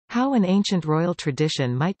How an ancient royal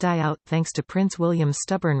tradition might die out thanks to Prince William's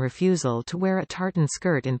stubborn refusal to wear a tartan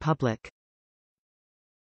skirt in public.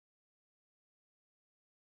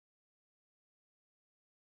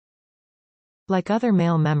 Like other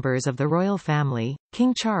male members of the royal family,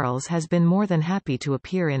 King Charles has been more than happy to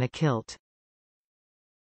appear in a kilt.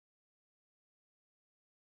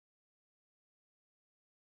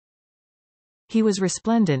 He was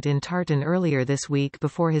resplendent in tartan earlier this week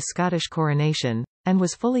before his Scottish coronation, and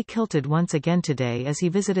was fully kilted once again today as he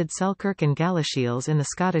visited Selkirk and Galashiels in the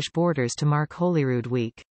Scottish borders to mark Holyrood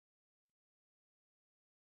Week.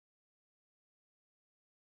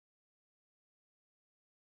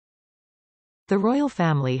 The royal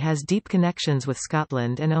family has deep connections with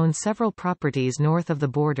Scotland and owns several properties north of the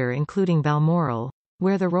border including Balmoral,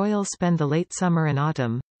 where the royals spend the late summer and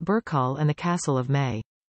autumn, Birkhall and the Castle of May.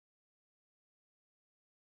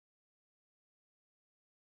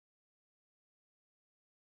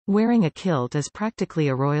 Wearing a kilt is practically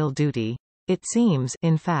a royal duty. It seems,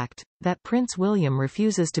 in fact, that Prince William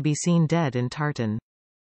refuses to be seen dead in tartan.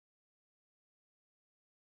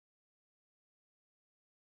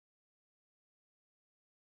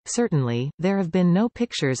 Certainly, there have been no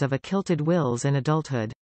pictures of a kilted Wills in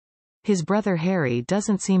adulthood. His brother Harry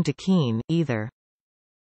doesn't seem too keen, either.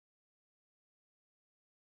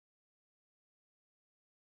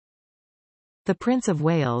 The Prince of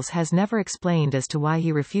Wales has never explained as to why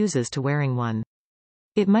he refuses to wearing one.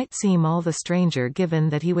 It might seem all the stranger given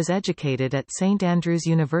that he was educated at St Andrews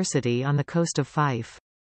University on the coast of Fife.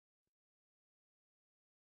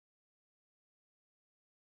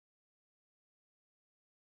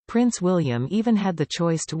 Prince William even had the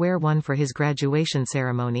choice to wear one for his graduation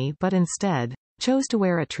ceremony but instead chose to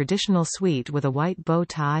wear a traditional suite with a white bow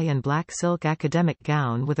tie and black silk academic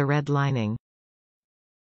gown with a red lining.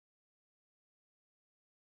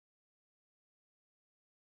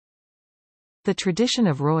 The tradition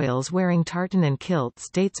of royals wearing tartan and kilts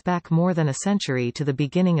dates back more than a century to the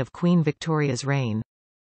beginning of Queen Victoria's reign.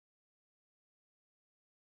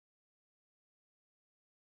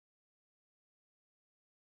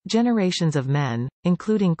 Generations of men,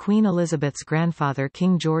 including Queen Elizabeth's grandfather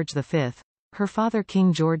King George V, her father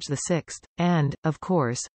King George VI, and, of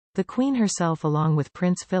course, the Queen herself along with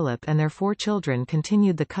Prince Philip and their 4 children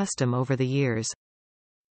continued the custom over the years.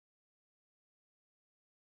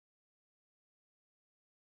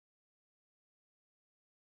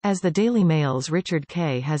 As the Daily Mail's Richard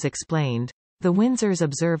Kay has explained, the Windsors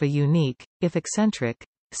observe a unique, if eccentric,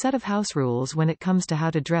 set of house rules when it comes to how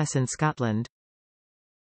to dress in Scotland.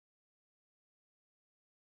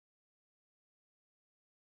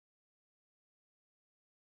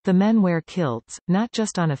 The men wear kilts, not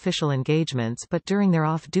just on official engagements but during their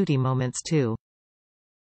off-duty moments too.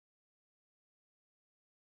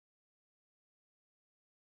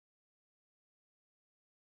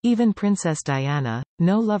 Even Princess Diana,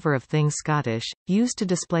 no lover of things Scottish, used to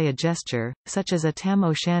display a gesture, such as a tam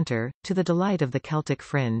o' shanter, to the delight of the Celtic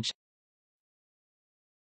fringe.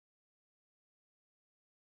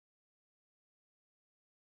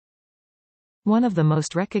 One of the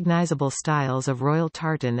most recognizable styles of royal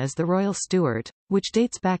tartan is the Royal Stuart, which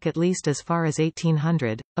dates back at least as far as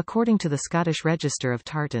 1800, according to the Scottish Register of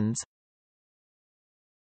Tartans.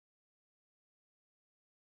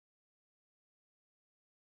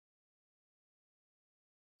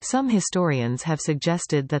 Some historians have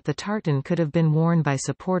suggested that the tartan could have been worn by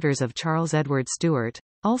supporters of Charles Edward Stuart,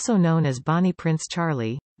 also known as Bonnie Prince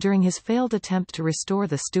Charlie, during his failed attempt to restore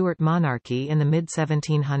the Stuart monarchy in the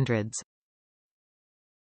mid-1700s.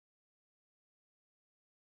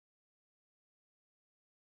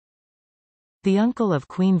 The uncle of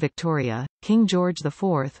Queen Victoria, King George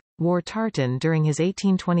IV, wore tartan during his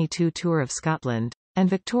 1822 tour of Scotland, and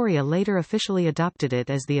Victoria later officially adopted it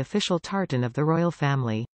as the official tartan of the royal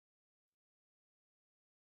family.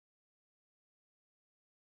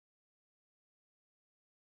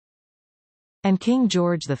 And King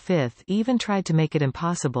George V even tried to make it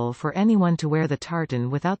impossible for anyone to wear the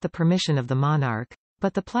tartan without the permission of the monarch,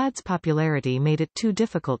 but the plaid's popularity made it too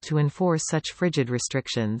difficult to enforce such frigid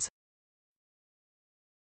restrictions.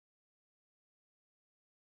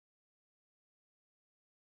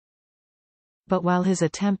 But while his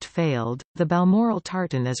attempt failed, the Balmoral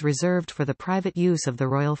tartan is reserved for the private use of the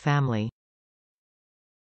royal family.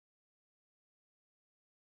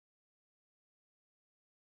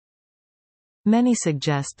 Many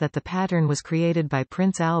suggest that the pattern was created by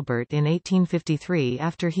Prince Albert in 1853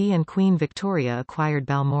 after he and Queen Victoria acquired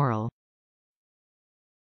Balmoral.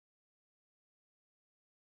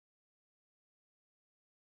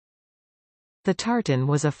 The tartan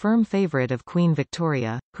was a firm favourite of Queen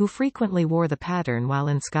Victoria, who frequently wore the pattern while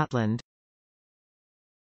in Scotland.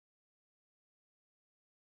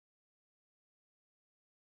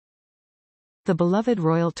 The beloved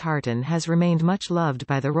royal tartan has remained much loved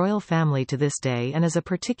by the royal family to this day and is a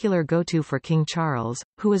particular go-to for King Charles,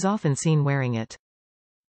 who is often seen wearing it.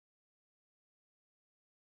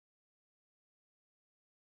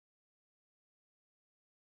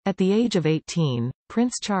 At the age of 18,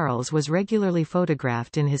 Prince Charles was regularly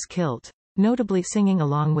photographed in his kilt, notably singing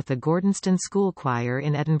along with the Gordonston School Choir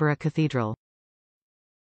in Edinburgh Cathedral.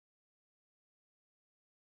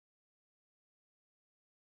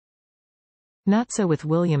 Not so with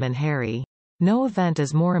William and Harry. No event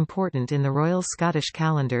is more important in the royal Scottish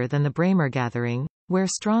calendar than the Braemar gathering, where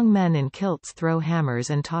strong men in kilts throw hammers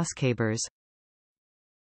and toss cabers.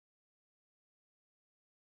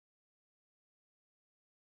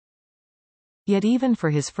 Yet even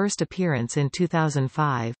for his first appearance in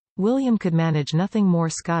 2005, William could manage nothing more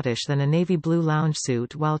Scottish than a navy blue lounge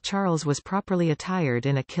suit while Charles was properly attired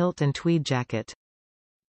in a kilt and tweed jacket.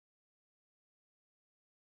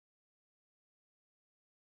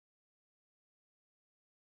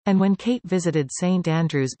 And when Kate visited St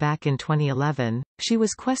Andrews back in 2011, she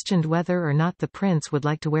was questioned whether or not the prince would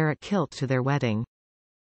like to wear a kilt to their wedding.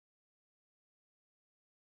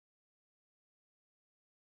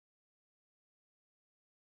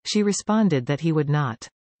 She responded that he would not.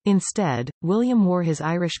 Instead, William wore his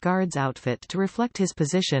Irish Guards outfit to reflect his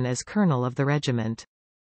position as colonel of the regiment.